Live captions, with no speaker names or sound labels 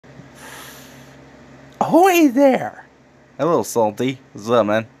Ahoy there! Hello, Salty. What's up,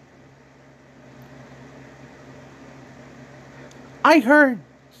 man? I heard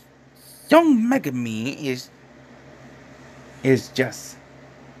young Megami is just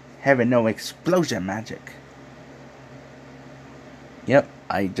having no explosion magic. Yep,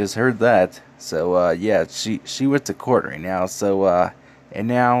 I just heard that. So, yeah, she went to court right now. So, and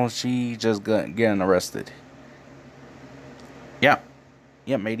now she just getting arrested. Yep,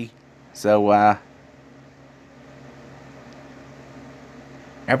 yep, matey. So,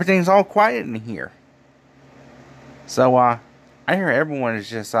 everything's all quiet in here. So, I hear everyone is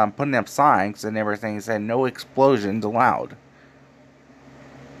just putting up signs and everything saying no explosions allowed.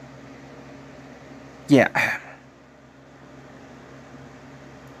 Yeah.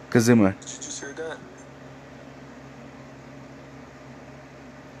 Kazuma. Did you just hear that?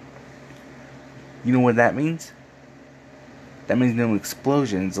 You know what that means? That means no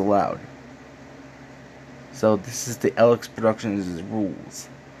explosions allowed. So this is the LX Productions rules.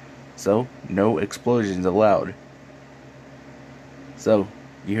 So, no explosions allowed. So,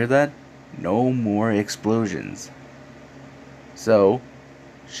 you hear that? No more explosions. So,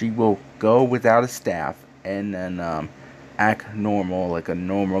 she will go without a staff and then act normal like a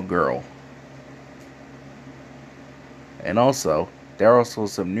normal girl. And also, there are also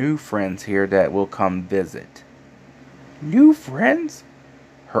some new friends here that will come visit. New friends?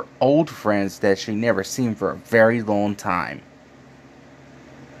 Her old friends that she never seen for a very long time.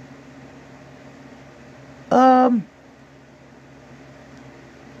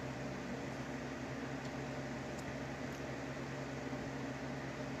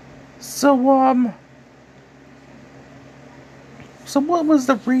 So, so what was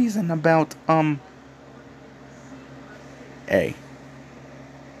the reason about, A?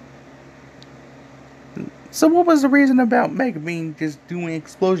 So what was the reason about Megami just doing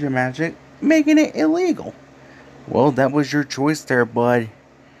explosion magic, making it illegal? Well, that was your choice there, bud.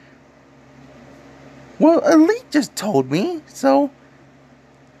 Well, Elite just told me, so...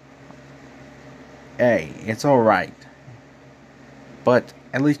 Hey, it's alright. But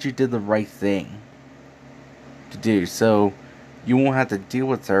at least you did the right thing to do, so you won't have to deal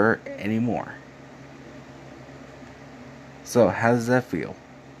with her anymore. So, how does that feel?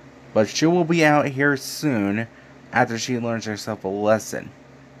 But she will be out here soon after she learns herself a lesson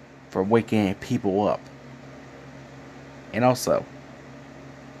for waking people up. And also,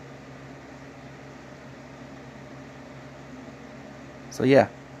 so yeah,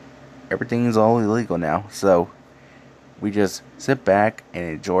 everything is all illegal now, so we just sit back and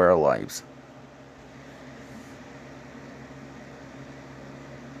enjoy our lives.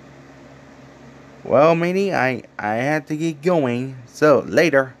 Well, Minnie, I had to get going, so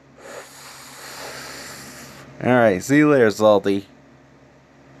later. Alright, see you later, Salty.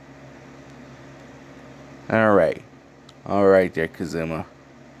 Alright. Alright there, Kazuma.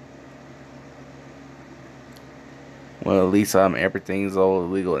 Well, at least everything's all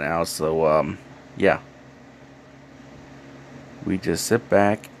illegal now, so yeah. We just sit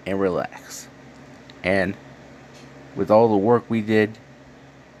back and relax. And with all the work we did,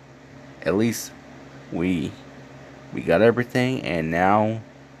 at least we got everything, and now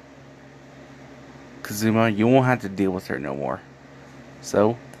Kazuma, you won't have to deal with her no more.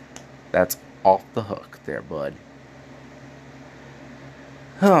 So that's off the hook there, bud.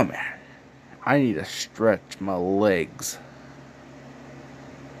 Oh man, I need to stretch my legs.